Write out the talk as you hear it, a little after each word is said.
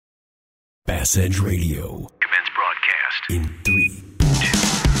Bass Edge Radio. Commence broadcast. In 3, 2,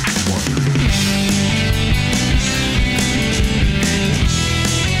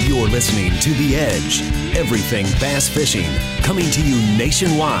 1. You're listening to The Edge. Everything bass fishing. Coming to you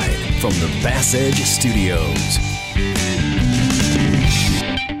nationwide from the Bass Edge Studios.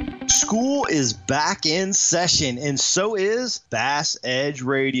 School is back in session, and so is Bass Edge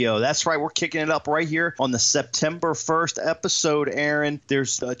Radio. That's right, we're kicking it up right here on the September 1st episode, Aaron.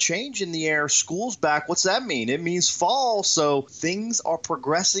 There's a change in the air. School's back. What's that mean? It means fall, so things are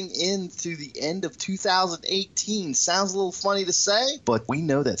progressing into the end of 2018. Sounds a little funny to say, but we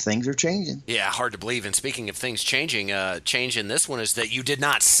know that things are changing. Yeah, hard to believe. And speaking of things changing, change in this one is that you did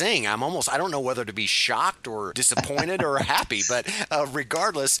not sing. I don't know whether to be shocked or disappointed or happy, but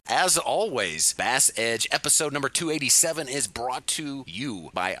regardless, as always, Bass Edge episode number 287 is brought to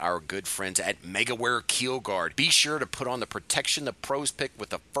you by our good friends at MegaWare Keel Guard. Be sure to put on the protection the pros pick with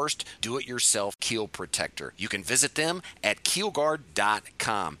the first do-it-yourself keel protector. You can visit them at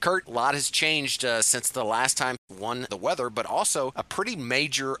keelguard.com. Kurt, a lot has changed since the last time won the weather, but also a pretty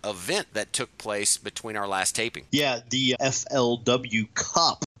major event that took place between our last taping. Yeah, the FLW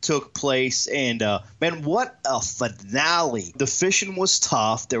Cup took place, and man, what a finale. The fishing was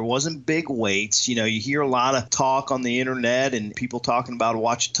tough. There wasn't big weights. You know, you hear a lot of talk on the internet and people talking about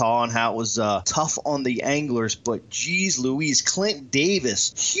Ouachita and how it was tough on the anglers, but geez Louise, Clint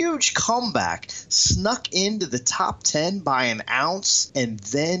Davis, huge comeback, snuck into the top 10 by an ounce, and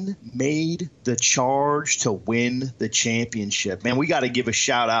then made the charge to win the championship. Man, we got to give a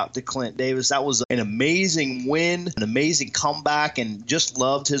shout out to Clint Davis. That was an amazing win, an amazing comeback, and just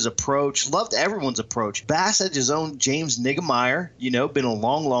loved his approach, loved everyone's approach. Bass Edge's own James Niggemeyer, been a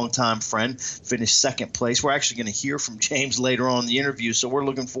long time friend, finished second place. We're actually going to hear from James later on in the interview, so we're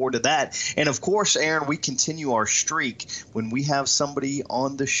looking forward to that. And of course, Aaron, we continue our streak. When we have somebody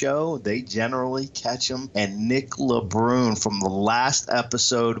on the show, they generally catch them. And Nick LeBrun from the last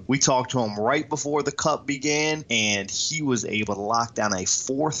episode, we talked to him right before the Cup began, and he was able to lock down a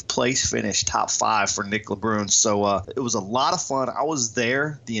fourth place finish, top 5 for Nick LeBrun. So it was a lot of fun. I was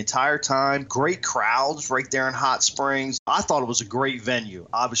there the entire time. Great crowds right there in Hot Springs. I thought it was a great venue.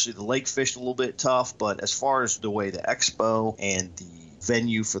 Obviously, the lake fished a little bit tough, but as far as the way the expo and the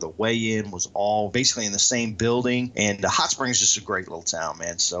venue for the weigh-in was all basically in the same building, and Hot Springs is just a great little town,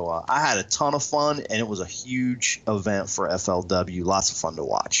 man. So I had a ton of fun, and it was a huge event for FLW. Lots of fun to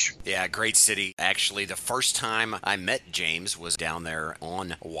watch. Yeah, great city. Actually, the first time I met James was down there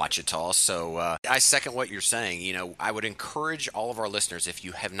on Ouachita, so I second what you're saying. I would encourage all of our listeners, if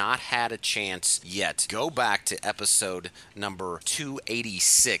you have not had a chance yet, go back to episode number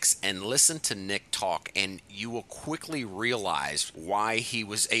 286 and listen to Nick talk, and you will quickly realize why he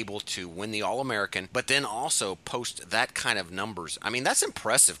was able to win the All-American, but then also post that kind of numbers. I mean, that's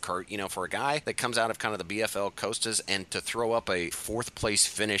impressive, Kurt, for a guy that comes out of kind of the BFL Costas, and to throw up a fourth place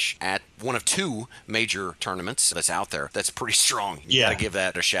finish at one of 2 major tournaments that's out there. That's pretty strong. You got to give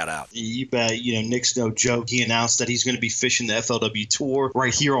that a shout out. You bet. Nick's no joke. He announced that he's going to be fishing the FLW Tour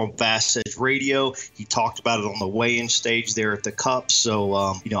right here on Bass Edge Radio. He talked about it on the weigh-in stage there at the Cup. So,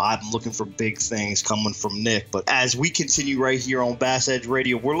 I'm looking for big things coming from Nick. But as we continue right here on Bass Edge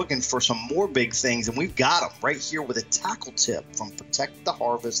Radio, we're looking for some more big things, and we've got them right here with a tackle tip from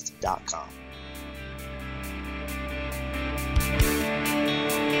ProtectTheHarvest.com.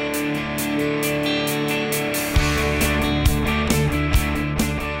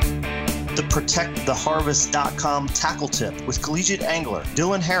 The ProtectTheHarvest.com tackle tip with collegiate angler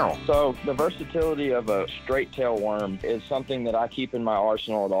Dylan Harrell. So the versatility of a straight tail worm is something that I keep in my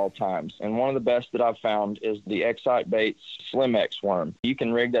arsenal at all times. And one of the best that I've found is the Excite Baits Slim X worm. You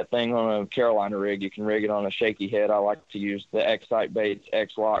can rig that thing on a Carolina rig. You can rig it on a shaky head. I like to use the Excite Baits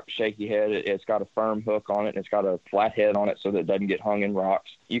X-Lock shaky head. It's got a firm hook on it, and it's got a flat head on it so that it doesn't get hung in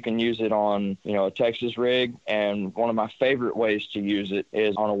rocks. You can use it on, a Texas rig, and one of my favorite ways to use it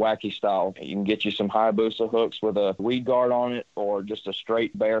is on a wacky style. You can get you some Hayabusa hooks with a weed guard on it, or just a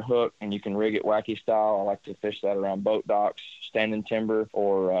straight bare hook, and you can rig it wacky style. I like to fish that around boat docks, standing timber,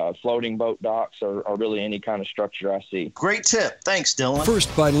 or floating boat docks, or really any kind of structure I see. Great tip. Thanks, Dylan.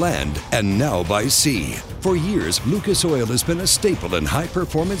 First by land and now by sea. For years, Lucas Oil has been a staple in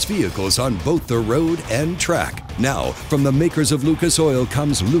high-performance vehicles on both the road and track. Now, from the makers of Lucas Oil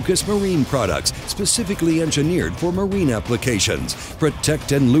comes Lucas Marine Products, specifically engineered for marine applications.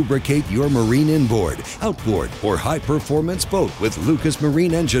 Protect and lubricate your marine inboard, outboard, or high-performance boat with Lucas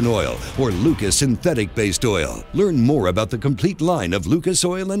Marine Engine Oil or Lucas Synthetic-Based Oil. Learn more about the complete line of Lucas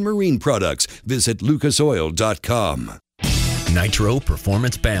Oil and marine products. Visit lucasoil.com. Nitro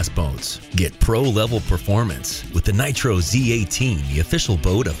Performance Bass Boats. Get pro-level performance with the Nitro Z18, the official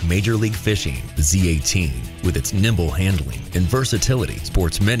boat of Major League Fishing. The Z18, with its nimble handling and versatility,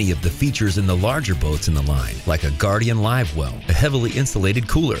 sports many of the features in the larger boats in the line, like a Guardian Live Well, a heavily insulated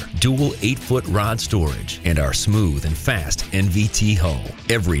cooler, dual 8-foot rod storage, and our smooth and fast NVT hull.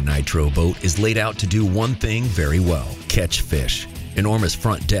 Every Nitro boat is laid out to do one thing very well: catch fish. Enormous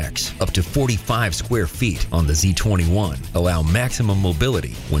front decks, up to 45 square feet on the Z21, allow maximum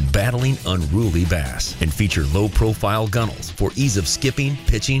mobility when battling unruly bass, and feature low-profile gunnels for ease of skipping,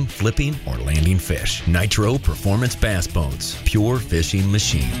 pitching, flipping, or landing fish. Nitro Performance Bass Boats, pure fishing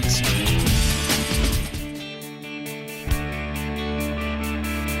machines.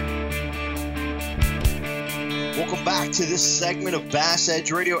 Welcome back to this segment of Bass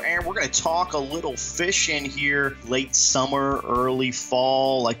Edge Radio, Aaron. We're going to talk a little fishing here, late summer, early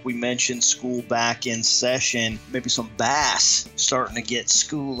fall. Like we mentioned, school back in session. Maybe some bass starting to get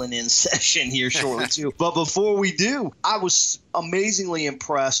schooling in session here shortly too. But before we do, I was amazingly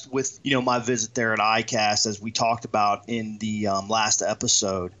impressed with, my visit there at ICAST, as we talked about in the last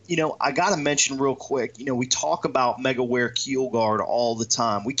episode. I got to mention real quick, we talk about MegaWare Keel Guard all the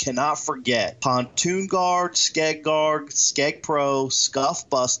time. We cannot forget Pontoon Guard, Skeg Guard, Skeg Pro, Scuff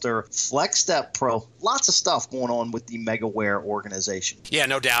Buster, Flex Step Pro. Lots of stuff going on with the MegaWare organization. Yeah,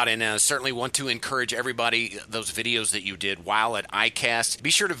 no doubt. And certainly want to encourage everybody, those videos that you did while at ICAST, be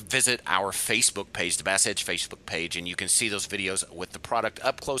sure to visit our Facebook page, the Bass Edge Facebook page, and you can see those videos with the product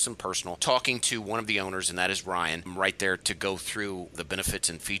up close and personal, talking to one of the owners, and that is Ryan, right there to go through the benefits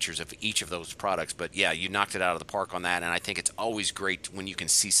and features of each of those products. But yeah, you knocked it out of the park on that, and I think it's always great when you can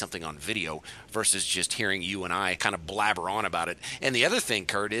see something on video versus just hearing you and I kind of blabber on about it. And the other thing,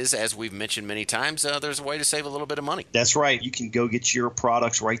 Kurt, is, as we've mentioned many times, there's a way to save a little bit of money. That's right. You can go get your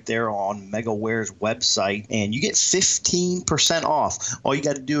products right there on MegaWare's website, and you get 15% off. All you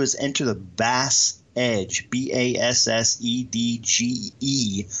got to do is enter the Bass Edge, BASSEDGE,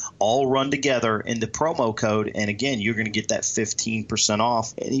 all run together in the promo code. And again, you're going to get that 15%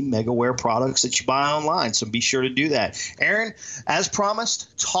 off any MegaWare products that you buy online. So be sure to do that. Aaron, as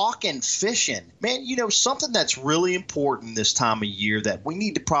promised, talking fishing. Man, something that's really important this time of year that we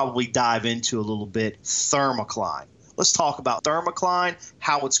need to probably dive into a little bit, thermocline. Let's talk about thermocline,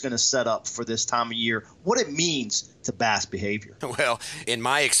 how it's going to set up for this time of year, what it means to bass behavior. Well, in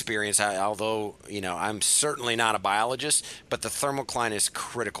my experience, although, I'm certainly not a biologist, but the thermocline is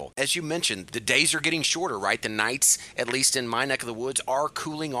critical. As you mentioned, the days are getting shorter, right? The nights, at least in my neck of the woods, are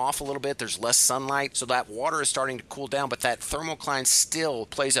cooling off a little bit. There's less sunlight, so that water is starting to cool down, but that thermocline still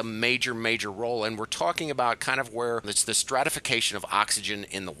plays a major, major role. And we're talking about kind of where it's the stratification of oxygen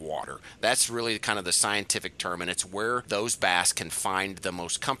in the water. That's really kind of the scientific term, and it's where those bass can find the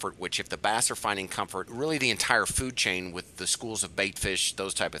most comfort, which if the bass are finding comfort, really the entire food chain with the schools of bait fish,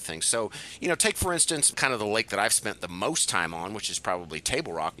 those type of things. So, take for instance, kind of the lake that I've spent the most time on, which is probably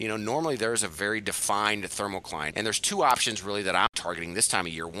Table Rock. Normally there's a very defined thermocline, and there's two options really that I'm targeting this time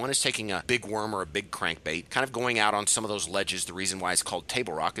of year. One is taking a big worm or a big crankbait, kind of going out on some of those ledges. The reason why it's called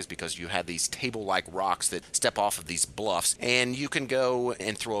Table Rock is because you have these table-like rocks that step off of these bluffs, and you can go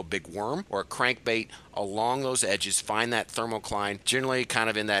and throw a big worm or a crankbait along those edges, find that thermocline, generally kind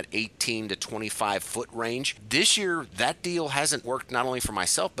of in that 18 to 25 foot range. This year, that deal hasn't worked not only for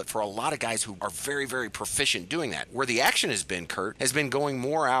myself, but for a lot of guys who are very, very proficient doing that. Where the action has been, Kurt, has been going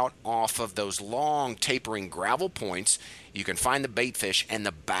more out off of those long tapering gravel points. You can find the bait fish, and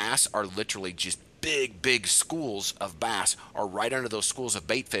the bass are literally just big schools of bass are right under those schools of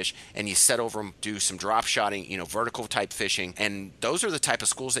bait fish, and you set over them, do some drop shotting, vertical type fishing, and those are the type of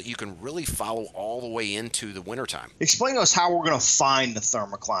schools that you can really follow all the way into the wintertime. Explain to us how we're going to find the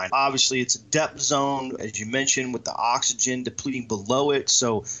thermocline. Obviously, it's a depth zone, as you mentioned, with the oxygen depleting below it,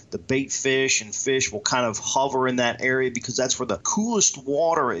 so the bait fish and fish will kind of hover in that area because that's where the coolest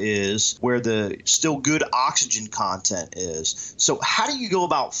water is, where the still good oxygen content is. So how do you go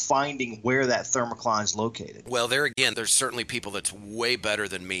about finding where that thermocline is located? Well, there again, there's certainly people that's way better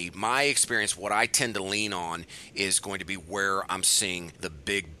than me. My experience, what I tend to lean on is going to be where I'm seeing the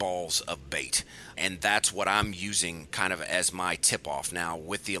big balls of bait. And that's what I'm using kind of as my tip-off. Now,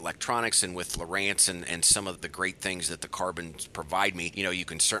 with the electronics and with Lowrance and some of the great things that the carbons provide me, you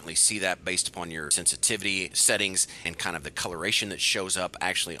can certainly see that based upon your sensitivity settings and kind of the coloration that shows up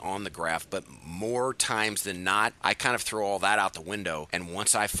actually on the graph. But more times than not, I kind of throw all that out the window. And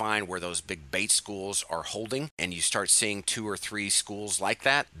once I find where those big bait schools are holding, and you start seeing 2 or 3 schools like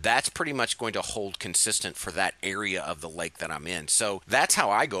that, that's pretty much going to hold consistent for that area of the lake that I'm in. So that's how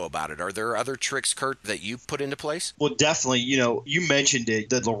I go about it. Are there other tricks, Kurt, that you put into place? Well, definitely. You mentioned it,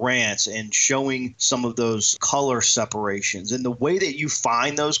 the Lowrance, and showing some of those color separations. And the way that you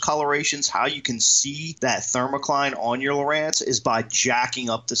find those colorations, how you can see that thermocline on your Lowrance, is by jacking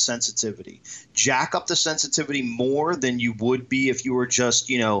up the sensitivity. Jack up the sensitivity more than you would be if you were just,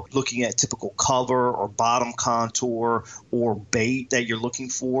 looking at typical cover or bottom contour or bait that you're looking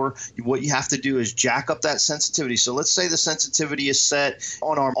for. What you have to do is jack up that sensitivity. So let's say the sensitivity is set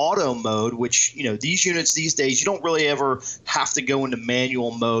on our auto mode, which, these units these days, you don't really ever have to go into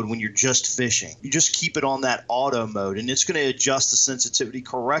manual mode when you're just fishing. You just keep it on that auto mode, and it's going to adjust the sensitivity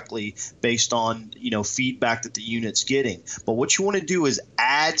correctly based on, feedback that the unit's getting. But what you want to do is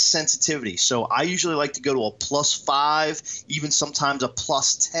add sensitivity. So I usually like to go to a +5, even sometimes a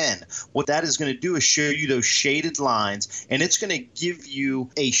 +10. What that is going to do is show you those shaded lines, and it's going to give you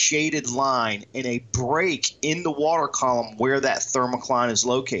a shaded line and a break in the water column where that thermocline is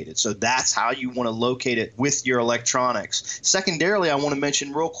located. So that's how you want to locate it with your electronics. Secondarily, I want to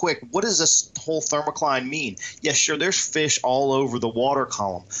mention real quick, what does this whole thermocline mean? Yeah, sure, there's fish all over the water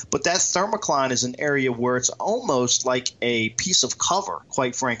column, but that thermocline is an area where it's almost like a piece of cover,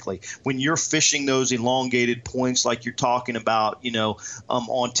 quite frankly. When you're fishing those elongated points like you're talking about,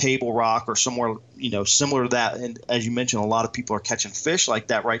 on Table Rock or somewhere, similar to that, and as you mentioned, a lot of people are catching fish like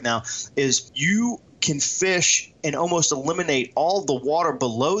that right now, is you can fish and almost eliminate all the water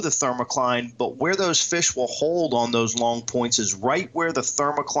below the thermocline, but where those fish will hold on those long points is right where the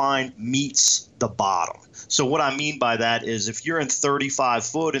thermocline meets the bottom. So what I mean by that is if you're in 35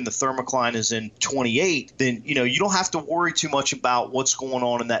 foot and the thermocline is in 28, then you don't have to worry too much about what's going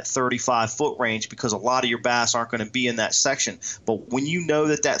on in that 35 foot range, because a lot of your bass aren't going to be in that section. But when you know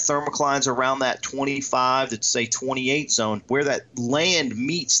that thermocline's around that 25 to say 28 zone, where that land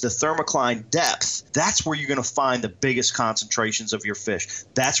meets the thermocline depth, that's where you're going to find the biggest concentrations of your fish.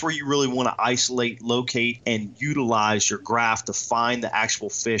 That's where you really want to isolate, locate, and utilize your graph to find the actual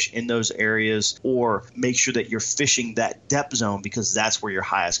fish in those areas, or make sure that you're fishing that depth zone, because that's where your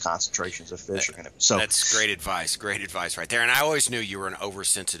highest concentrations of fish are going to be. So that's great advice right there. And I always knew you were an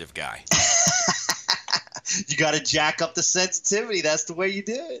oversensitive guy. You got to jack up the sensitivity. That's the way you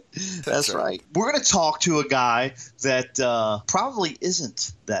do it. That's right. We're going to talk to a guy that probably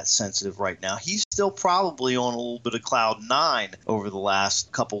isn't that sensitive right now. He's still probably on a little bit of cloud 9 over the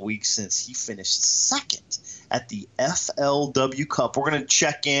last couple weeks since he finished second at the FLW Cup. We're going to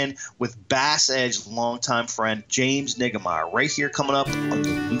check in with Bass Edge longtime friend James Niggemeyer right here coming up on the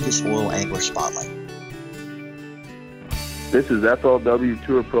Lucas Oil Angler Spotlight. This is FLW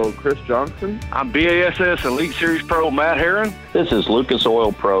Tour Pro Chris Johnson. I'm BASS Elite Series Pro Matt Herron. This is Lucas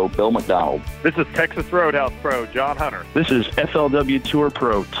Oil Pro Bill McDonald. This is Texas Roadhouse Pro John Hunter. This is FLW Tour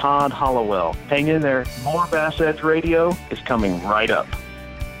Pro Todd Hollowell. Hang in there. More Bass Edge Radio is coming right up.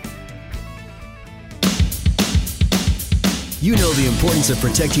 You know the importance of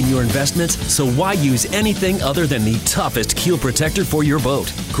protecting your investments, so why use anything other than the toughest keel protector for your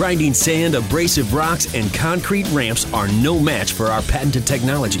boat? Grinding sand, abrasive rocks, and concrete ramps are no match for our patented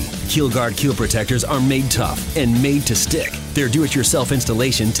technology. KeelGuard keel protectors are made tough and made to stick. Their do-it-yourself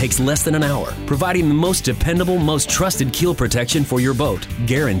installation takes less than an hour, providing the most dependable, most trusted keel protection for your boat,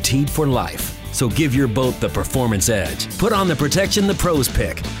 guaranteed for life. So give your boat the performance edge. Put on the protection the pros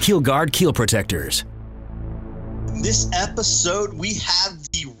pick. KeelGuard Keel Protectors. This episode, we have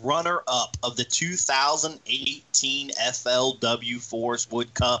the runner-up of the 2018 FLW Forest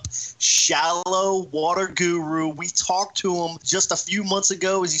Wood Cup, Shallow Water Guru. We talked to him just a few months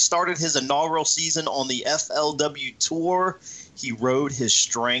ago as he started his inaugural season on the FLW Tour. He rode his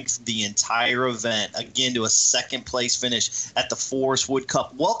strength the entire event, again to a second-place finish at the Forest Wood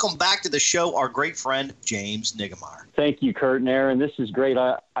Cup. Welcome back to the show, our great friend, James Niggemeyer. Thank you, Kurt and Aaron. This is great.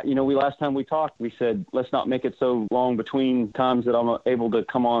 Last time we talked, we said, let's not make it so long between times that I'm able to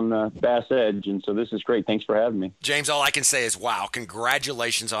come on Bass Edge, and so this is great. Thanks for having me. James, all I can say is, wow,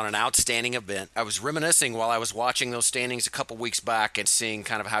 congratulations on an outstanding event. I was reminiscing while I was watching those standings a couple weeks back and seeing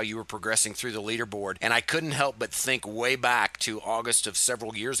kind of how you were progressing through the leaderboard, and I couldn't help but think way back to August of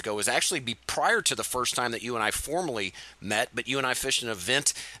several years ago. It was actually prior to the first time that you and I formally met, but you and I fished an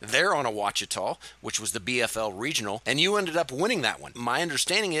event there on Ouachita, which was the BFL Regional, and you ended up winning that one. My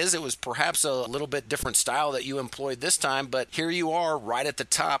understanding is it was perhaps a little bit different style that you employed this time, but here you are right at the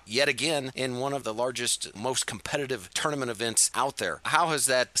top yet again in one of the largest, most competitive tournament events out there. How has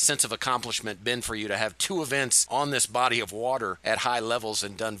that sense of accomplishment been for you to have two events on this body of water at high levels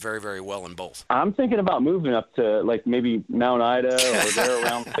and done very, very well in both? I'm thinking about moving up to maybe Mount Oneida or they're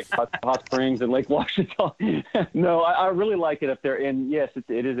around like Hot Springs and Lake Washita. No, I really like it up there. And yes,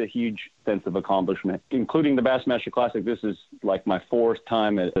 it is a huge sense of accomplishment, including the Bassmaster Classic. This is like my 4th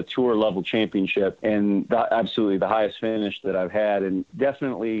time at a tour level championship, and absolutely the highest finish that I've had. And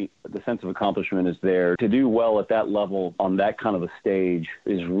definitely the sense of accomplishment is there. To do well at that level on that kind of a stage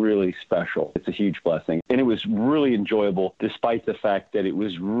is really special. It's a huge blessing. And it was really enjoyable, despite the fact that it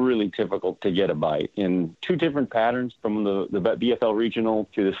was really difficult to get a bite in 2 different patterns, from the BFL Regional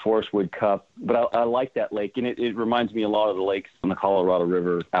to this Forest Wood Cup. But I like that lake, and it reminds me a lot of the lakes on the Colorado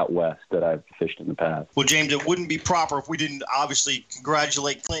River out west that I've fished in the past. Well, James, it wouldn't be proper if we didn't obviously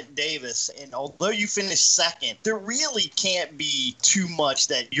congratulate Clint Davis. And although you finished second, there really can't be too much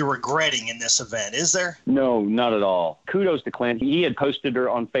that you're regretting in this event, is there? No, not at all. Kudos to Clint. He had posted her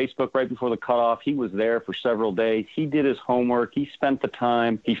on Facebook right before the cutoff. He was there for several days. He did his homework. He spent the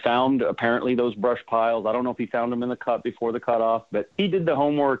time. He found apparently those brush piles. I don't know if he found them in the cut before the cutoff, but he did the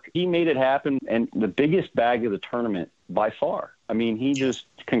homework. He made it happen. And the biggest bag of the tournament by far. I mean,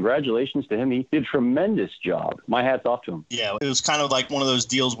 congratulations to him. He did a tremendous job. My hat's off to him. Yeah, it was kind of like one of those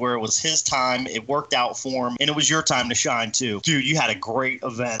deals where it was his time, it worked out for him, and it was your time to shine too. Dude, you had a great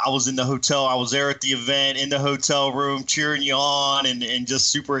event. I was in the hotel. I was there at the event in the hotel room cheering you on and just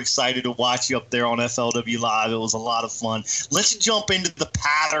super excited to watch you up there on FLW Live. It was a lot of fun. Let's jump into the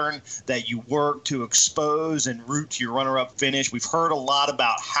pattern that you worked to expose and route to your runner-up finish. We've heard a lot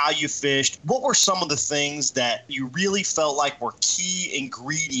about how you fished. What were some of the things that you really felt like were key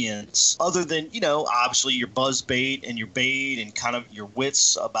ingredients other than, obviously your buzz bait and your bait and kind of your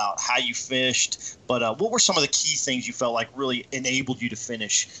wits about how you fished? But what were some of the key things you felt like really enabled you to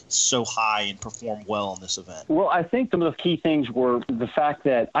finish so high and perform well in this event? Well, I think some of the key things were the fact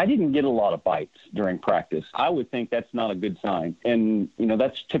that I didn't get a lot of bites during practice. I would think that's not a good sign. And,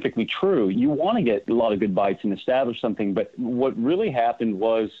 that's typically true. You want to get a lot of good bites and establish something. But what really happened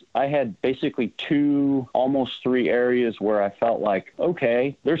was I had basically 2, almost 3 areas where I felt like,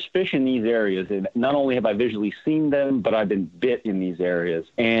 okay, there's fish in these areas. And not only have I visually seen them, but I've been bit in these areas.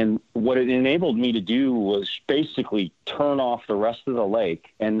 And what it enabled me to do was basically turn off the rest of the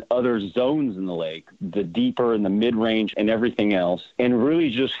lake and other zones in the lake, the deeper and the mid-range and everything else, and really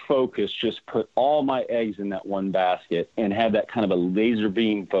just focus, just put all my eggs in that one basket and have that kind of a laser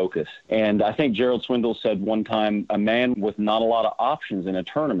beam focus. And I think Gerald Swindle said one time, a man with not a lot of options in a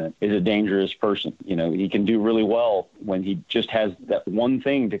tournament is a dangerous person. He can do really well when he just has that one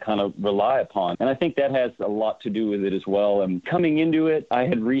thing to kind of rely upon. And I think that has a lot to do with it as well. And coming into it, I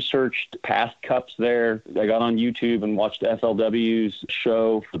had researched past cups there. I got on YouTube and watched FLW's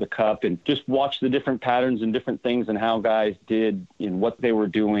show for the cup and just watched the different patterns and different things and how guys did and what they were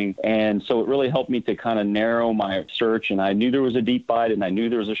doing. And so it really helped me to kind of narrow my search. And I knew there was a deep bite and I knew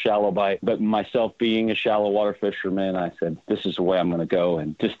there was a shallow bite. But myself being a shallow water fisherman, I said, this is the way I'm going to go.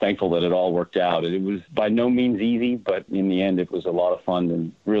 And just thankful that it all worked out. It was by no means easy, but in the end, it was a lot of fun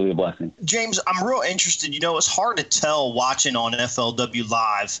and really a blessing. James, I'm real interested. It's hard to tell watching on FLW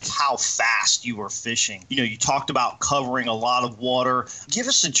Live how fast you were fishing. You talked about covering a lot of water. Give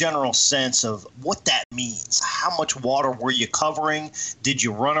us a general sense of what that means. How much water were you covering? Did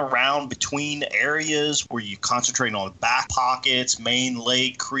you run around between areas? Were you concentrating on back pockets, main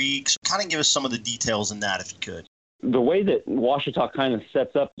lake, creeks? Kind of give us some of the details in that if you could. The way that Washita kind of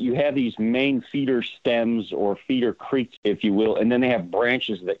sets up, you have these main feeder stems or feeder creeks, if you will, and then they have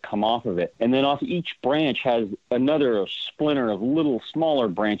branches that come off of it. And then off each branch has another splinter of little smaller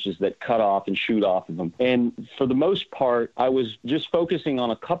branches that cut off and shoot off of them. And for the most part, I was just focusing on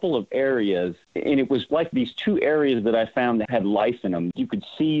a couple of areas, and it was like these 2 areas that I found that had life in them. You could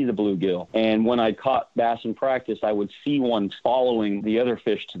see the bluegill. And when I caught bass in practice, I would see one following the other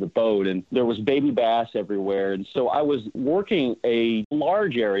fish to the boat, and there was baby bass everywhere. And so I was working a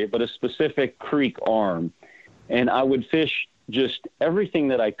large area, but a specific creek arm, and I would fish just everything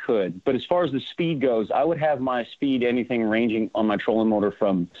that I could. But as far as the speed goes, I would have my speed anything ranging on my trolling motor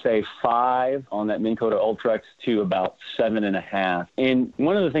from, say, 5 on that Minn Kota Ultrex to about 7.5. And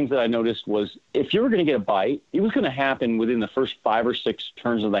one of the things that I noticed was if you were going to get a bite, it was going to happen within the first 5 or 6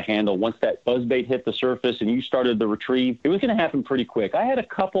 turns of the handle. Once that buzzbait hit the surface and you started the retrieve, it was going to happen pretty quick. I had a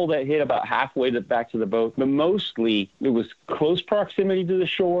couple that hit about halfway back to the boat, but mostly it was close proximity to the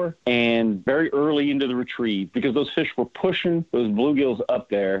shore and very early into the retrieve because those fish were pushing fishing those bluegills up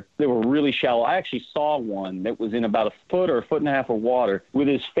there. They were really shallow. I actually saw one that was in about a foot or a foot and a half of water with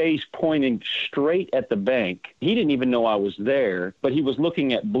his face pointing straight at the bank. He didn't even know I was there, but he was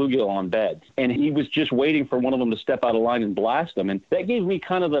looking at bluegill on beds. And he was just waiting for one of them to step out of line and blast them. And that gave me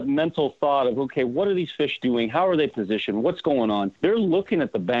kind of the mental thought of, okay, what are these fish doing? How are they positioned? What's going on? They're looking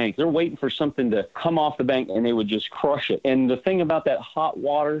at the bank. They're waiting for something to come off the bank, and they would just crush it. And the thing about that hot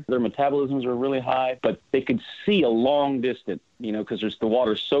water, their metabolisms are really high, but they could see a long distance, because the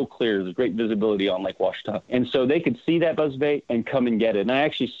water's so clear. There's great visibility on Lake Ouachita. And so they could see that buzzbait and come and get it. And I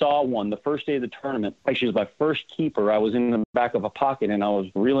actually saw one the first day of the tournament. Actually, it was my first keeper. I was in the back of a pocket, and I was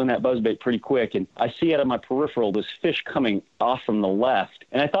reeling that buzzbait pretty quick. And I see out of my peripheral this fish coming off from the left.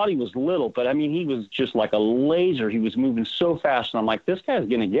 And I thought he was little, but, he was just like a laser. He was moving so fast. And I'm like, this guy's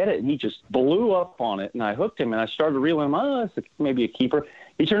going to get it. And he just blew up on it. And I hooked him, and I started reeling him. It's maybe a keeper.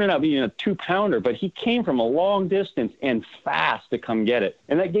 He turned out being a 2-pounder, but he came from a long distance and fast to come get it.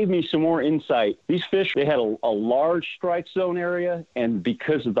 And that gave me some more insight. These fish, they had a large strike zone area, and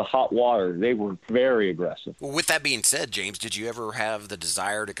because of the hot water, they were very aggressive. Well, with that being said, James, did you ever have the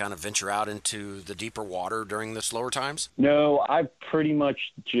desire to kind of venture out into the deeper water during the slower times? No, I pretty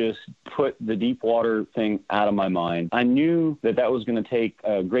much just put the deep water thing out of my mind. I knew that was going to take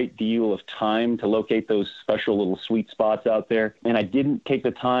a great deal of time to locate those special little sweet spots out there, and I didn't take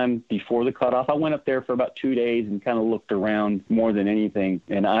the time before the cutoff. I went up there for about 2 days and kind of looked around more than anything.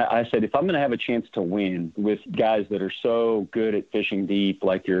 And I said, if I'm going to have a chance to win with guys that are so good at fishing deep,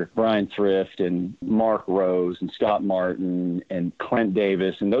 like your Brian Thrift and Mark Rose and Scott Martin and Clint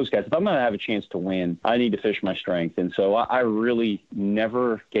Davis and those guys, if I'm going to have a chance to win, I need to fish my strength. And so I really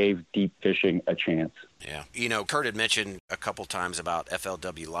never gave deep fishing a chance. Yeah. Kurt had mentioned a couple times about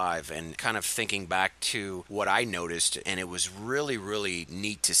FLW Live, and kind of thinking back to what I noticed, and it was really, really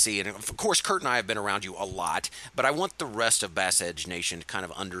neat to see. And of course, Kurt and I have been around you a lot, but I want the rest of Bass Edge Nation to kind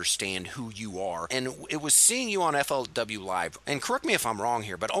of understand who you are. And it was seeing you on FLW Live, and correct me if I'm wrong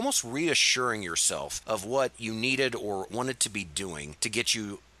here, but almost reassuring yourself of what you needed or wanted to be doing to get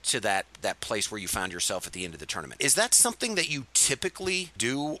you to that place where you found yourself at the end of the tournament. Is that something that you typically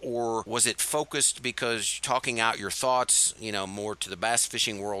do, or was it focused because talking out your thoughts, more to the bass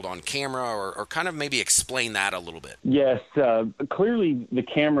fishing world on camera, or kind of maybe explain that a little bit? Yes, clearly the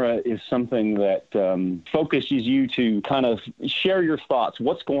camera is something that focuses you to kind of share your thoughts,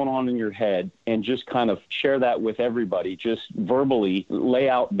 what's going on in your head, and just kind of share that with everybody. Just verbally lay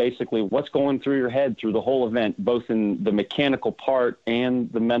out basically what's going through your head through the whole event, both in the mechanical part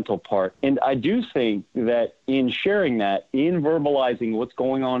and the mental part. And I do think that in sharing that, in verbalizing what's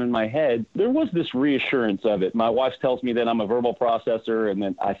going on in my head, there was this reassurance of it. My wife tells me that I'm a verbal processor, and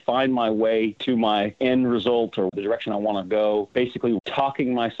that I find my way to my end result or the direction I want to go, basically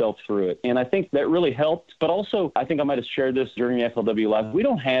talking myself through it. And I think that really helped. But also, I think I might have shared this during the FLW Live. We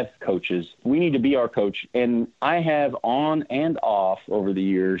don't have coaches. We need to be our coach. And I have on and off over the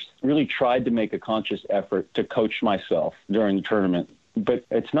years really tried to make a conscious effort to coach myself during the tournament. But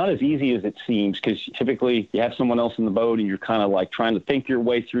it's not as easy as it seems, because typically you have someone else in the boat and you're kind of like trying to think your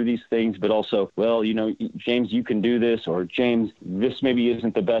way through these things, but also, well, James, you can do this, or James, this maybe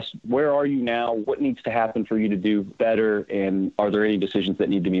isn't the best. Where are you now? What needs to happen for you to do better? And are there any decisions that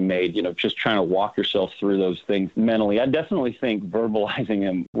need to be made? Just trying to walk yourself through those things mentally. I definitely think verbalizing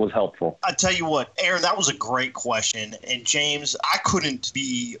them was helpful. I tell you what, Aaron, that was a great question. And James, I couldn't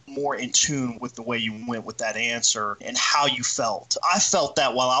be more in tune with the way you went with that answer and how you felt. I felt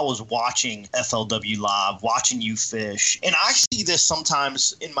that while I was watching FLW Live, watching you fish. And I see this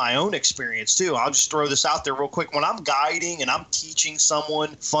sometimes in my own experience too. I'll just throw this out there real quick. When I'm guiding and I'm teaching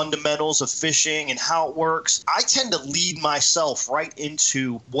someone fundamentals of fishing and how it works, I tend to lead myself right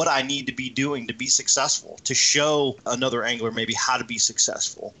into what I need to be doing to be successful, to show another angler maybe how to be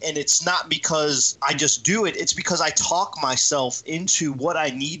successful. And it's not because I just do it. It's because I talk myself into what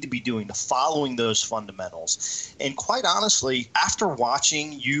I need to be doing, to following those fundamentals. And quite honestly, after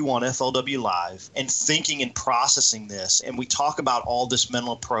watching you on FLW Live and thinking and processing this, and we talk about all this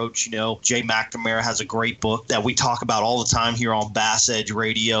mental approach, Jay McNamara has a great book that we talk about all the time here on Bass Edge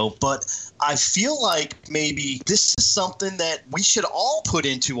Radio, but I feel like maybe this is something that we should all put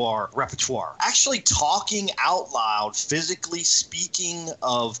into our repertoire. Actually talking out loud, physically speaking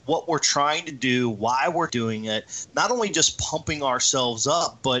of what we're trying to do, why we're doing it, not only just pumping ourselves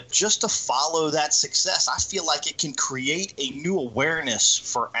up, but just to follow that success. I feel like it can create a new awareness awareness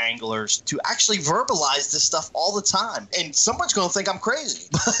for anglers to actually verbalize this stuff all the time. And someone's going to think I'm crazy.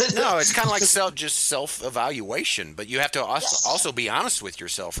 No, it's kind of like self-evaluation, but you have to also be honest with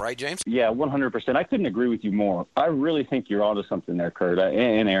yourself, right, James? Yeah, 100%. I couldn't agree with you more. I really think you're onto something there, Kurt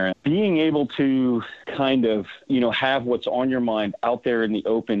and Aaron. Being able to kind of, have what's on your mind out there in the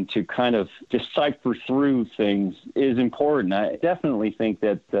open to kind of decipher through things is important. I definitely think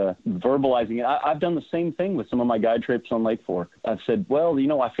that verbalizing it, I've done the same thing with some of my guide trips on Lake Fork. I've said, well,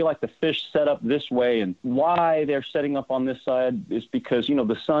 I feel like the fish set up this way, and why they're setting up on this side is because,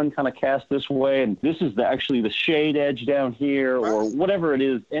 the sun kind of casts this way, and this is actually the shade edge down here, or whatever it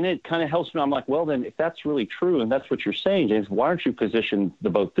is. And it kind of helps me. I'm like, well, then if that's really true and that's what you're saying, James, why aren't you positioned the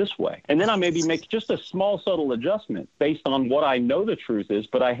boat this way? And then I maybe make just a small, subtle adjustment based on what I know the truth is,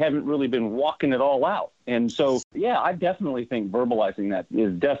 but I haven't really been walking it all out. And so, yeah, I definitely think verbalizing that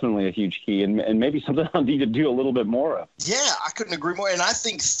is definitely a huge key, and maybe something I need to do a little bit more of. Yeah, I couldn't agree more. And I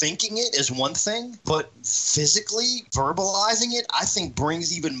think thinking it is one thing, but physically verbalizing it, I think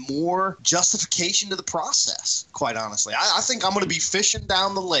brings even more justification to the process, quite honestly. I think I'm going to be fishing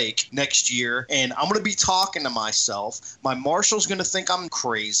down the lake next year, and I'm going to be talking to myself. My marshal's going to think I'm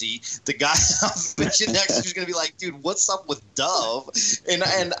crazy. The guy I'm fishing next to is going to be like, dude, what's up with Dove? And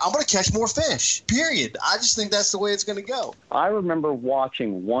I'm going to catch more fish, period. I just think that's the way it's going to go. I remember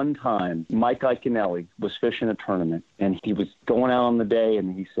watching one time Mike Iaconelli was fishing a tournament, and he was going out on the day,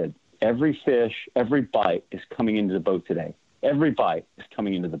 and he said, every fish, every bite is coming into the boat today. Every bite is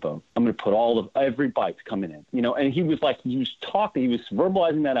coming into the boat. I'm going to put every bite's coming in, and he was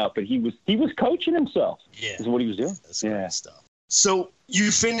verbalizing that out, but he was coaching himself. Yeah. Is what he was doing. That's great stuff. So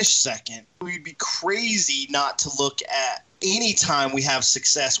you finished second. We'd be crazy not to look at any time we have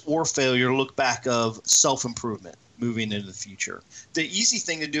success or failure, look back of self-improvement moving into the future. The easy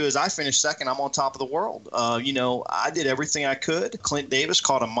thing to do is I finished second. I'm on top of the world. I did everything I could. Clint Davis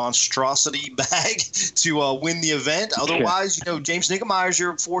caught a monstrosity bag to win the event. Otherwise, James Niggemeyer's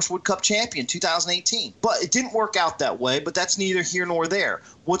your Forrest Wood Cup champion 2018. But it didn't work out that way, but that's neither here nor there.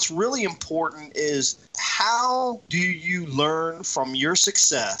 What's really important is how do you learn from your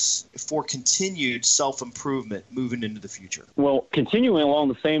success for continued self-improvement moving into the future? Well, continuing along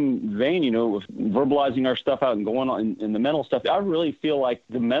the same vein, with verbalizing our stuff out and going on in the mental stuff, I really feel like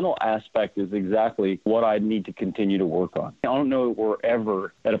the mental aspect is exactly what I need to continue to work on. I don't know if we're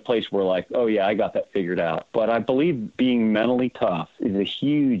ever at a place where like, oh yeah, I got that figured out. But I believe being mentally tough is a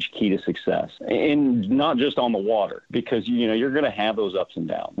huge key to success, and not just on the water, because you're going to have those ups and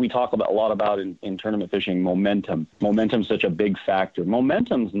downs. We talk a lot about in tournament fishing momentum. Momentum's such a big factor.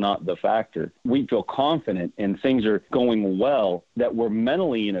 Momentum's not the factor. We feel confident and things are going well that we're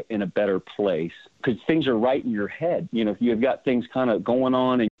mentally in a better place because things are right in your head. You've got things kind of going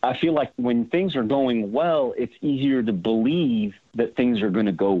on, and I feel like when things are going well, it's easier to believe that things are going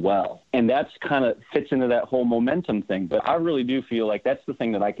to go well. And that's kind of fits into that whole momentum thing. But I really do feel like that's the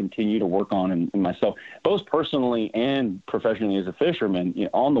thing that I continue to work on in myself, both personally and professionally as a fisherman,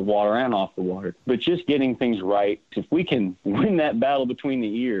 on the water and off the water. But just getting things right, if we can win that battle between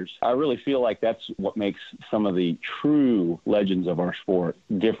the ears, I really feel like that's what makes some of the true legends of our sport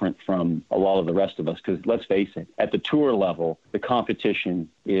different from a lot of the rest of us. Because let's face it, at the tour level, the competition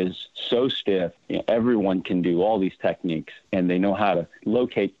is so stiff. Everyone can do all these techniques, and they know how to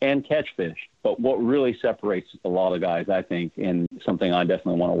locate and catch fish. But what really separates a lot of guys, I think, and something I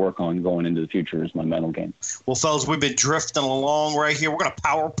definitely want to work on going into the future is my mental game. Well, fellas, we've been drifting along right here. We're going to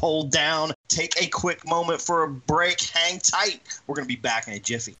power pole down, take a quick moment for a break. Hang tight. We're going to be back in a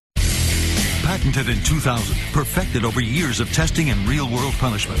jiffy. Patented in 2000, perfected over years of testing and real-world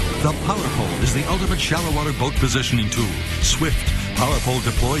punishment, the Power Pole is the ultimate shallow water boat positioning tool. Swift. Power Pole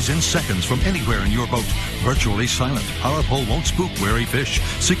deploys in seconds from anywhere in your boat. Virtually silent, Power Pole won't spook wary fish.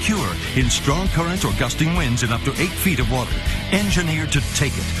 Secure in strong current or gusting winds in up to 8 feet of water. Engineered to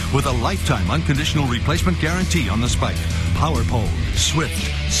take it with a lifetime unconditional replacement guarantee on the spike. Power Pole.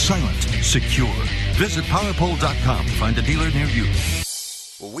 Swift. Silent. Secure. Visit PowerPole.com to find a dealer near you.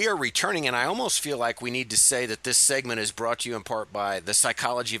 Well, we are returning, and I almost feel like we need to say that this segment is brought to you in part by The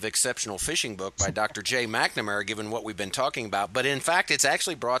Psychology of Exceptional Fishing book by Dr. Jay McNamara, given what we've been talking about. But in fact, it's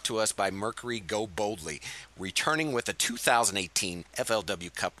actually brought to us by Mercury Go Boldly, returning with the 2018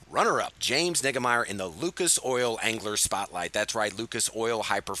 FLW Cup runner-up, James Niggemeyer in the Lucas Oil Angler Spotlight. That's right, Lucas Oil,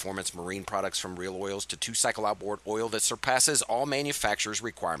 high-performance marine products from Real Oils to two-cycle outboard oil that surpasses all manufacturers'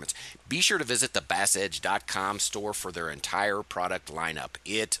 requirements. Be sure to visit the BassEdge.com store for their entire product lineup.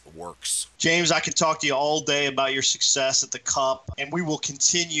 It works. James, I could talk to you all day about your success at the Cup, and we will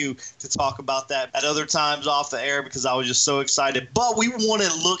continue to talk about that at other times off the air because I was just so excited. But we want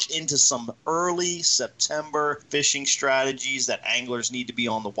to look into some early September fishing strategies that anglers need to be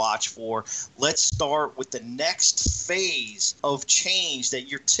on the watch for. Let's start with the next phase of change that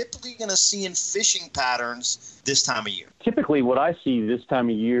you're typically going to see in fishing patterns this time of year. Typically, what I see this time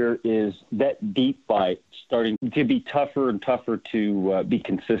of year is that deep bite starting to be tougher and tougher to be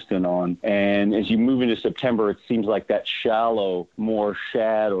consistent on. And as you move into September, it seems like that shallow, more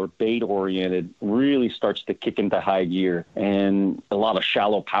shad or bait-oriented really starts to kick into high gear. And a lot of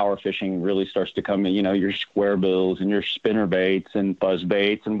shallow power fishing really starts to come in, you know, your square bills and your spinner baits and buzz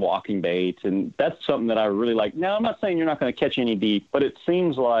baits and walking baits. And that's something that I really like. Now, I'm not saying you're not going to catch any deep, but it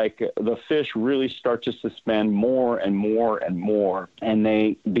seems like the fish really start to suspend more and more and more. And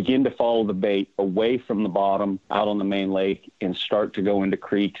they begin to follow the bait away from the bottom out on the main lake and start to go into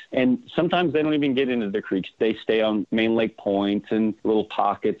creeks. And sometimes they don't even get into the creeks. They stay on main lake points and little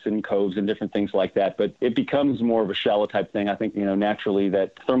pockets and coves and different things like that. But it becomes more of a shallow type thing. I think, you know, naturally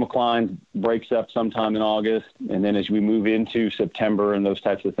that thermocline breaks up sometime in August. And then as we move into September and those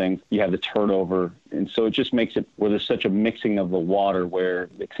types of things, you have the turnover. And so it just makes it where there's such a mixing of the water where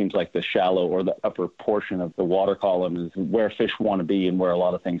it seems like the shallow or the upper portion of the water column is where fish want to be and where a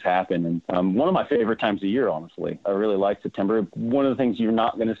lot of things happen. And one of my favorite times of year, honestly. I really like September. One of the things you're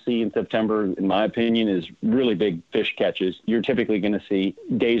not going to see in September, in my opinion, is really big fish catches. You're typically going to see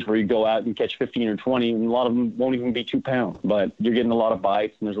days where you go out and catch 15 or 20, and a lot of them won't even be 2 pounds. But you're getting a lot of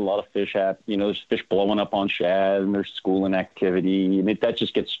bites, and there's a lot of fish there's fish blowing up on shad, and there's schooling activity, and that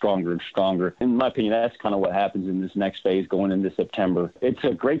just gets stronger and stronger. In my opinion, that's kind of what happens in this next phase going into September. It's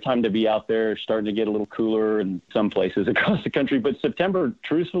a great time to be out there, starting to get a little cooler in some places across the country. But September,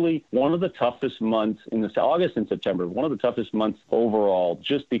 truthfully, one of the toughest months in the August and September, one of the toughest months overall,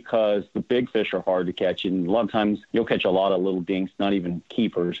 just because the big fish are hard to catch. And a lot of times you'll catch a lot of little dinks, not even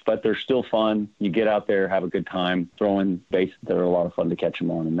keepers, but they're still fun. You get out there, have a good time throwing baits that are a lot of fun to catch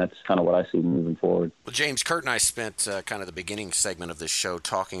them on. And that's kind of what I see moving forward. Well, James, Kurt and I spent kind of the beginning segment of this show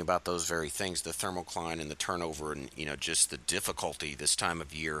talking about those very things, the thermocline and the turnover and, you know, just the difficulty this time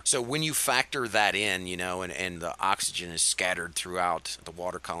of year. So when you factor that in, you know, and the oxygen is scattered throughout the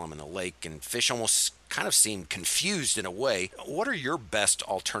water column in the lake and fish almost kind of seem confused in a way, what are your best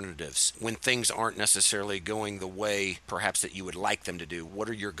alternatives when things aren't necessarily going the way perhaps that you would like them to do? What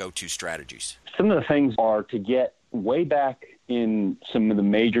are your go-to strategies? Some of the things are to get way back in some of the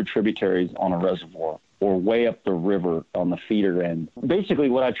major tributaries on a reservoir or way up the river on the feeder end. Basically,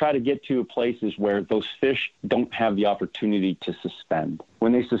 what I try to get to places where those fish don't have the opportunity to suspend.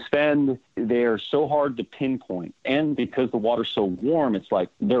 When they suspend, they are so hard to pinpoint. And because the water's so warm, it's like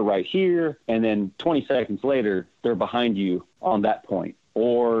they're right here, and then 20 seconds later, they're behind you on that point.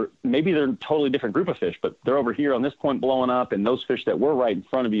 Or maybe they're a totally different group of fish, but they're over here on this point blowing up, and those fish that were right in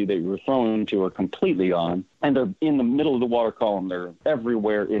front of you that you were throwing to are completely gone. And they're in the middle of the water column. They're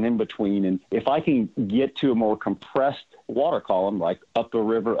everywhere and in between. And if I can get to a more compressed water column, like up a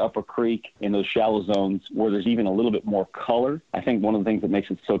river, up a creek, in those shallow zones where there's even a little bit more color, I think one of the things that makes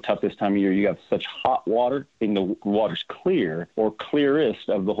it so tough this time of year, you have such hot water, and the water's clear or clearest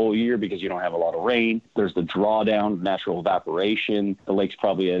of the whole year because you don't have a lot of rain. There's the drawdown, natural evaporation. The lake's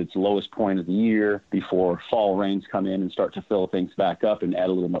probably at its lowest point of the year before fall rains come in and start to fill things back up and add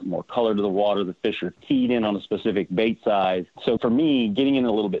a little bit more color to the water. The fish are keyed in on a specific bait size. So for me, getting in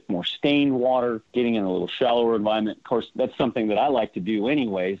a little bit more stained water, getting in a little shallower environment, of course, that's something that I like to do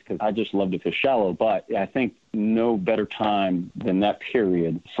anyways because I just love to fish shallow. But I think no better time than that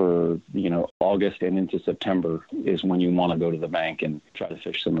period for, you know, August and into September is when you want to go to the bank and try to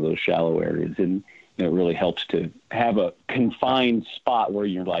fish some of those shallow areas. And it really helps to have a confined spot where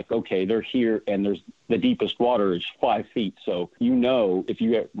you're like, okay, they're here and there's the deepest water is 5 feet. So, you know, if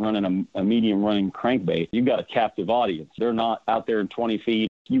you're running a medium running crankbait, you've got a captive audience. They're not out there in 20 feet.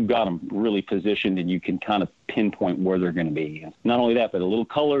 You've got them really positioned and you can kind of pinpoint where they're going to be. And not only that, but a little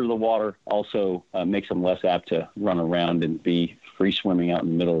color to the water also makes them less apt to run around and be free swimming out in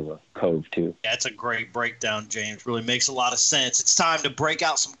the middle of a cove too. That's a great breakdown, James. Really makes a lot of sense. It's time to break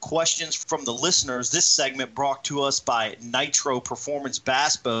out some questions from the listeners. This segment brought to us by Nitro Performance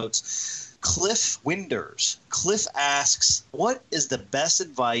Bass Boats. Cliff Winders. Cliff asks, what is the best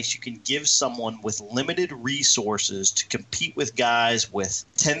advice you can give someone with limited resources to compete with guys with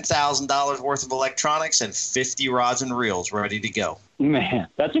 $10,000 worth of electronics and 50 rods and reels ready to go? Man,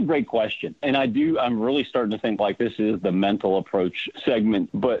 that's a great question. And I'm really starting to think like this is the mental approach segment.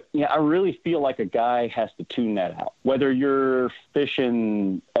 But yeah, I really feel like a guy has to tune that out. Whether you're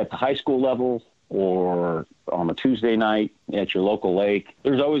fishing at the high school level or on a Tuesday night at your local lake,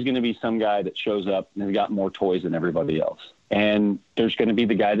 there's always going to be some guy that shows up and has got more toys than everybody else. And there's going to be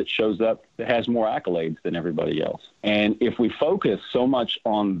the guy that shows up that has more accolades than everybody else. And if we focus so much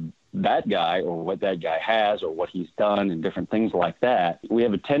on that guy or what that guy has or what he's done and different things like that, we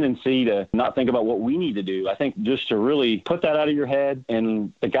have a tendency to not think about what we need to do. I think just to really put that out of your head,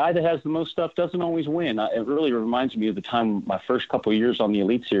 and the guy that has the most stuff doesn't always win. It really reminds me of the time, my first couple of years on the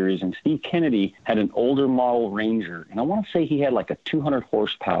Elite Series, and Steve Kennedy had an older model Ranger, and I want to say he had like a 200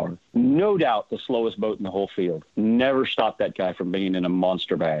 horsepower. No doubt the slowest boat in the whole field. Never stopped that guy from being in a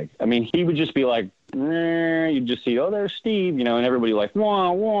monster bag. I mean, he would just be like, you'd just see, oh, there's Steve, and everybody like,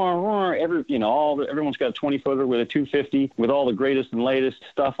 wah, wah, wah. Everyone's got a 20-footer with a 250 with all the greatest and latest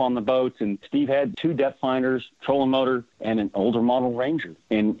stuff on the boats. And Steve had 2 depth finders, trolling motor, and an older model Ranger.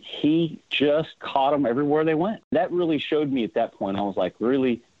 And he just caught them everywhere they went. That really showed me at that point. I was like,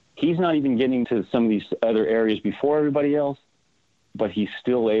 really, he's not even getting to some of these other areas before everybody else, but he's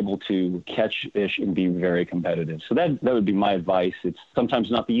still able to catch fish and be very competitive. So that would be my advice. It's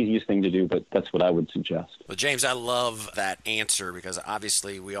sometimes not the easiest thing to do, but that's what I would suggest. Well, James, I love that answer because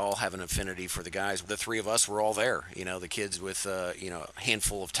obviously we all have an affinity for the guys. The 3 of us were all there. The kids with a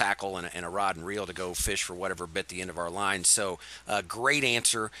handful of tackle and a rod and reel to go fish for whatever bit the end of our line. So great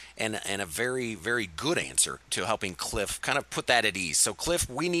answer and a very, very good answer to helping Cliff kind of put that at ease. So, Cliff,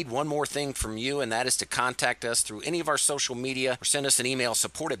 we need one more thing from you, and that is to contact us through any of our social media or send us an email,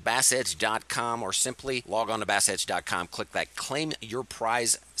 support@bassedge.com, or simply log on to bassedge.com, click that Claim Your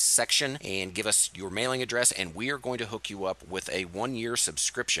Prize section, and give us your mailing address, and we are going to hook you up with a 1-year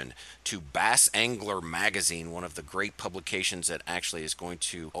subscription to Bass Angler Magazine, one of the great publications that actually is going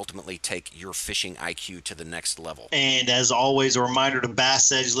to ultimately take your fishing IQ to the next level. And as always, a reminder to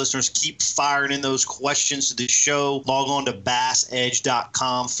Bass Edge listeners, keep firing in those questions to the show. Log on to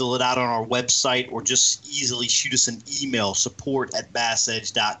bassedge.com, fill it out on our website, or just easily shoot us an email,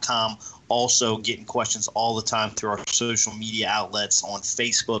 support@bassedge.com. Also getting questions all the time through our social media outlets on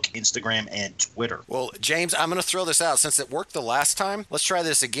Facebook, Instagram, and Twitter. Well, James, I'm going to throw this out. Since it worked the last time, let's try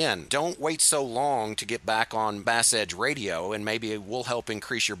this again. Don't wait so long to get back on Bass Edge Radio, and maybe we'll help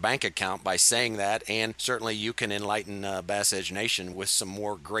increase your bank account by saying that, and certainly you can enlighten Bass Edge Nation with some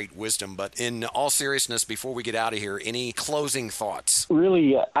more great wisdom. But in all seriousness, before we get out of here, any closing thoughts?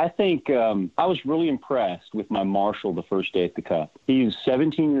 Really, I think I was really impressed with my marshal the first day at the Cup. He was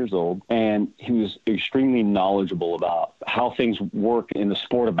 17 years old, and he was extremely knowledgeable about how things work in the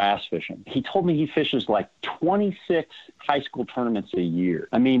sport of bass fishing. He told me he fishes like 26 high school tournaments a year.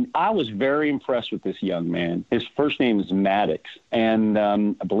 I mean, I was very impressed with this young man. His first name is Maddox, and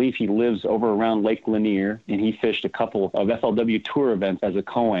I believe he lives over around Lake Lanier, and he fished a couple of FLW Tour events as a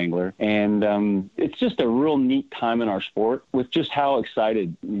co-angler. And it's just a real neat time in our sport with just how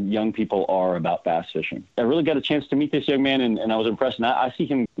excited young people are about bass fishing. I really got a chance to meet this young man, and I was impressed. And I see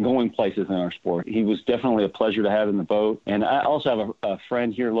him going places in our sport. He was definitely a pleasure to have in the boat. And I also have a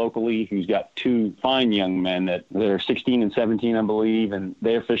friend here locally who's got 2 fine young men that are 16 and 17, I believe, and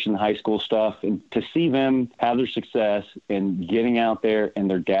they're fishing high school stuff. And to see them have their success and getting out there, and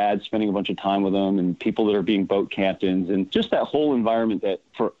their dad spending a bunch of time with them, and people that are being boat captains, and just that whole environment that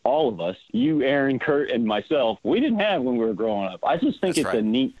for all of us, you, Aaron, Kurt, and myself, we didn't have when we were growing up. I just think it's a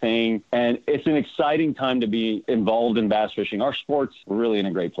neat thing, and it's an exciting time to be involved in bass fishing. Our sport's really in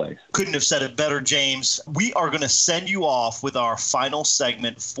a great place. Couldn't have said it better, James. We are going to send you off with our final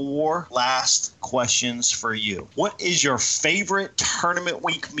segment, 4 last questions for you. What is your favorite tournament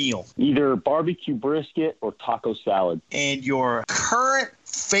week meal? Either barbecue brisket or taco salad. And your current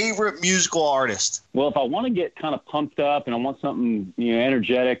favorite musical artist? Well, if I want to get kind of pumped up and I want something,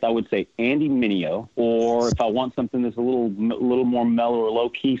 energetic, I would say Andy Mineo. Or if I want something that's a little more mellow or low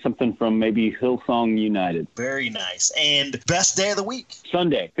key, something from maybe Hillsong United. Very nice. And best day of the week?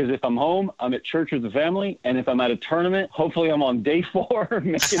 Sunday, because if I'm home, I'm at church with the family, and if I'm at a tournament, hopefully I'm on day 4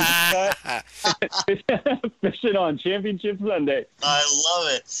 making the cut, fishing on Championship Sunday. I love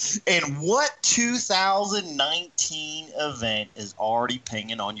it. And what 2019 event is already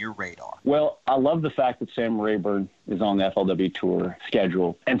pinging on your radar? Well, I love the fact that Sam Rayburn is on the FLW Tour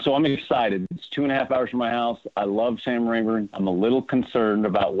schedule, and so I'm excited. It's 2.5 hours from my house. I love Sam Rayburn. I'm a little concerned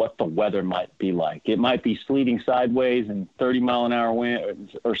about what the weather might be like. It might be sleeting sideways and 30-mile-an-hour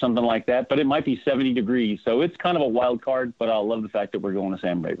wind or something like that, but it might be 70 degrees, so it's kind of a wild card, but I love the fact that we're going to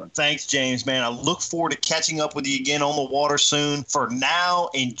Sam Rayburn. Thanks, James, man. I look forward to catching up with you again on the water soon. For now,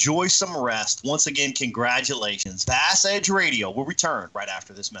 enjoy some rest. Once again, congratulations. Bass Edge Radio will return right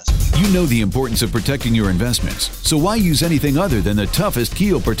after this message. You know the importance of protecting your investments, so why use anything other than the toughest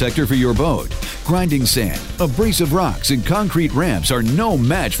keel protector for your boat? Grinding sand, abrasive rocks, and concrete ramps are no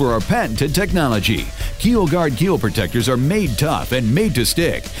match for our patented technology. Keel Guard keel protectors are made tough and made to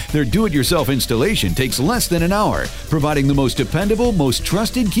stick. Their do-it-yourself installation takes less than an hour, providing the most dependable, most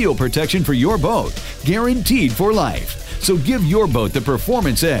trusted keel protection for your boat, guaranteed for life. So give your boat the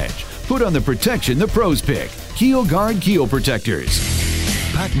performance edge. Put on the protection the pros pick. Keel Guard keel protectors.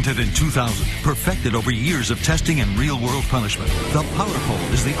 Patented in 2000, perfected over years of testing and real-world punishment, the Power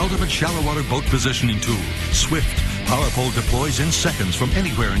Pole is the ultimate shallow water boat positioning tool. Swift, Power Pole deploys in seconds from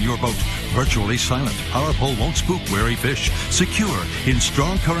anywhere in your boat. Virtually silent, Power Pole won't spook wary fish. Secure in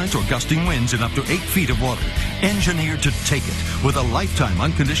strong current or gusting winds in up to 8 feet of water. Engineered to take it with a lifetime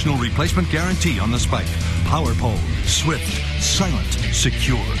unconditional replacement guarantee on the spike. Power Pole, swift, silent,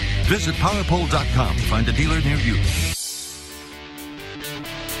 secure. Visit PowerPole.com to find a dealer near you.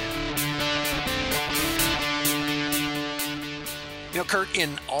 You know, Kurt,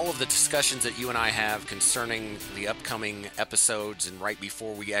 in all of the discussions that you and I have concerning the upcoming episodes and right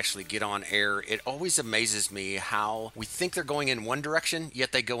before we actually get on air, it always amazes me how we think they're going in one direction,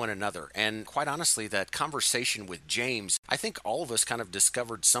 yet they go in another. And quite honestly, that conversation with James, I think all of us kind of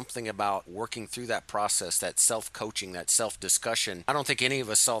discovered something about working through that process, that self-coaching, that self-discussion. I don't think any of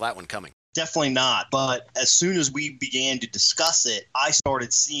us saw that one coming. Definitely not. But as soon as we began to discuss it, I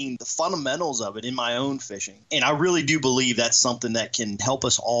started seeing the fundamentals of it in my own fishing. And I really do believe that's something that can help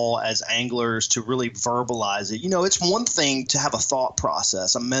us all as anglers to really verbalize it. You know, it's one thing to have a thought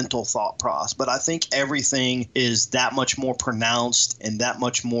process, a mental thought process, but I think everything is that much more pronounced and that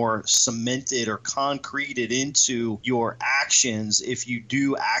much more cemented or concreted into your actions if you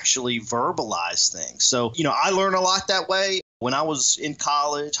do actually verbalize things. So, you know, I learned a lot that way. When I was in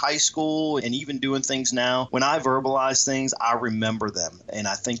college, high school, and even doing things now, when I verbalize things, I remember them. And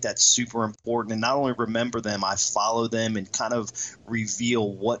I think that's super important. And not only remember them, I follow them and kind of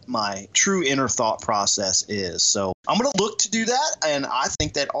reveal what my true inner thought process is. So I'm going to look to do that. And I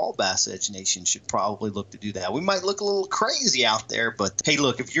think that all Bass Edge Nation should probably look to do that. We might look a little crazy out there, but hey,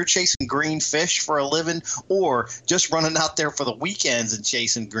 look, if you're chasing green fish for a living or just running out there for the weekends and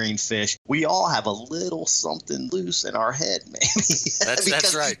chasing green fish, we all have a little something loose in our head. Maybe.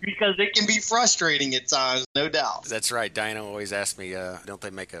 That's right. Because it can be frustrating at times, no doubt. That's right. Diana always asks me, don't they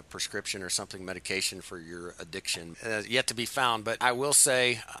make a prescription or something, medication for your addiction? Yet to be found. But I will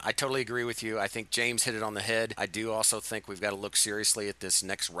say, I totally agree with you. I think James hit it on the head. I do also think we've got to look seriously at this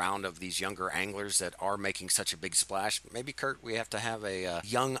next round of these younger anglers that are making such a big splash. Maybe, Kurt, we have to have a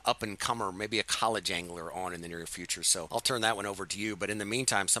young up-and-comer, maybe a college angler on in the near future. So I'll turn that one over to you. But in the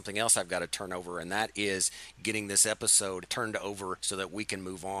meantime, something else I've got to turn over, and that is getting this episode turned over so that we can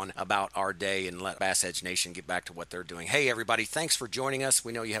move on about our day and let Bass Edge Nation get back to what they're doing. Hey, everybody, thanks for joining us.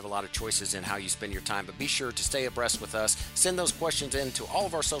 We know you have a lot of choices in how you spend your time, but be sure to stay abreast with us. Send those questions in to all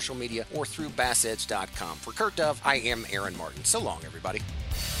of our social media or through BassEdge.com. For Kurt Dove, I am Aaron Martin. So long, everybody.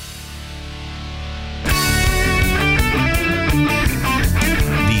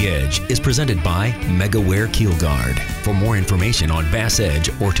 The Edge is presented by MegaWare Keel Guard. For more information on Bass Edge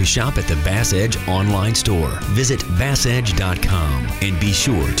or to shop at the Bass Edge online store, visit BassEdge.com and be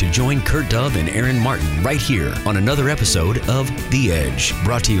sure to join Kurt Dove and Aaron Martin right here on another episode of The Edge,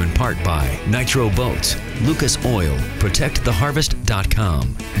 brought to you in part by Nitro Boats, Lucas Oil,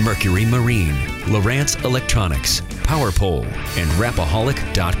 ProtectTheHarvest.com, Mercury Marine, Lowrance Electronics, PowerPole, and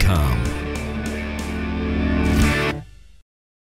Rapaholic.com.